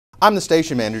I'm the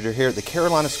station manager here at the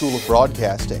Carolina School of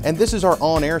Broadcasting, and this is our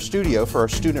on-air studio for our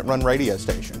student-run radio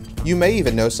station. You may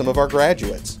even know some of our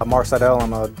graduates. I'm Mark Seidel.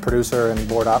 I'm a producer and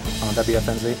board op on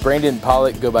WFNZ. Brandon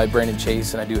Pollock, go by Brandon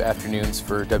Chase, and I do afternoons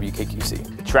for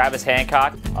WKQC. Travis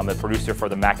Hancock, I'm the producer for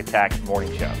the Mac Attack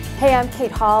Morning Show. Hey, I'm Kate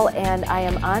Hall, and I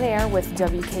am on air with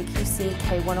WKQC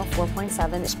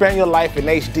K104.7. Spend your life in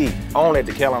HD, only at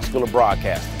the Carolina School of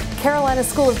Broadcasting. Carolina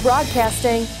School of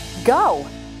Broadcasting, go!